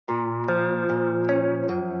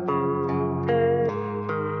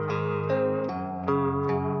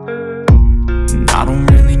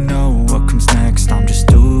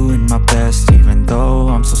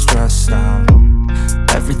stressed out.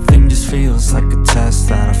 Everything just feels like a test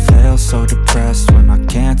that I fail, so depressed when I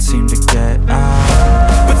can't seem to get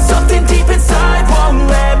out. But something deep inside won't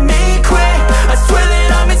let me quit. I swear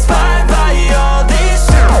that I'm inspired by all this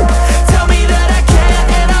shit. Tell me that I can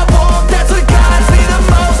and I won't, that's what guides me the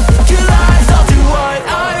most. Your lies, I'll do what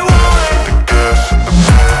I want.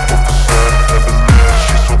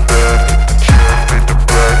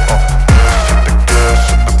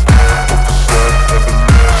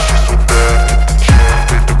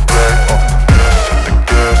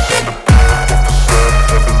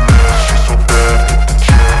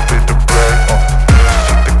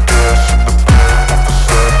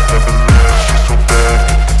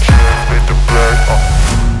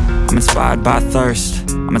 I'm inspired by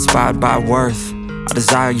thirst, I'm inspired by worth. I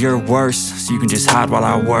desire your worst, so you can just hide while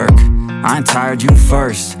I work. I ain't tired, you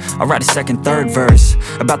first. I'll write a second, third verse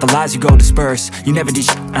about the lies you go disperse. You never did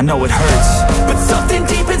shit, I know it hurts. But something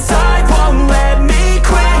deep inside